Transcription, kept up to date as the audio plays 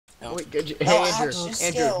No. Wait, hey No, Andrew, actually,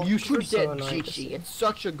 Andrew, you should so get annoying to GT. see. It's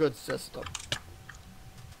such a good system.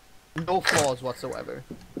 No flaws whatsoever.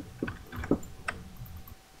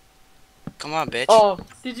 Come on, bitch. Oh,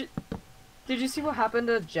 did you see what happened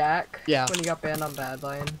to Jack? Yeah. When he got banned on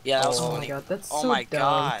Badline? Yeah, that was Oh my funny. god, that's Oh so my dumb.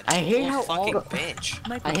 god. I hate Little how all fucking the-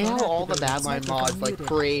 bitch. I hate how all the Badline mods like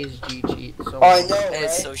praise G-Cheat so Oh, I much. know, right?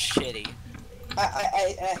 It's so shitty.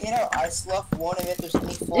 I you know, I slough one of it. There's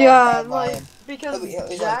any flaw in Yeah, Badline. like because He's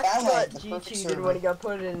like, Jack Badline, got the perfect G-cheated server. when he got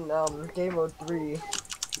put in game mode 3.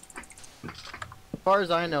 As far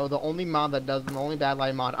as I know, the only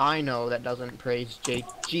Badline mod I know that doesn't praise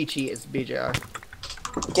G-Cheat is BJR.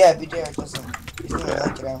 Yeah, BJR doesn't. He's gonna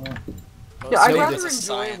like it, I won't. Yeah, I'd No, rather it's a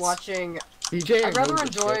enjoy science. watching. BJR I'd rather knows his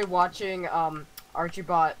enjoy shit. watching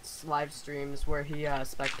Archibot's live streams where he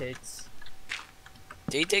spectates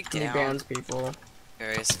Did he dig and he down? bans people.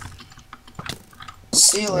 There he is.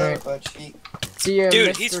 See you later, Right. butt cheek. See ya, Dude,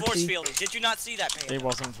 Mr. he's force T. fielding. Did you not see that, Panda? It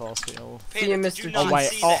wasn't force field. See ya, Panda, did Mr. you T. not Oh, wait.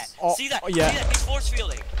 see that? Oh, see that? yeah. See that? He's force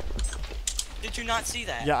fielding. Did you not see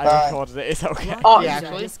that? Yeah, I Bye. recorded it. It's okay. Oh, Yeah, yeah,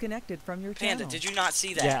 actually. Disconnected from your Panda, channel. did you not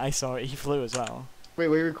see that? Yeah, I saw it. He flew as well. Wait,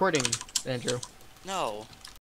 we're recording, Andrew. No.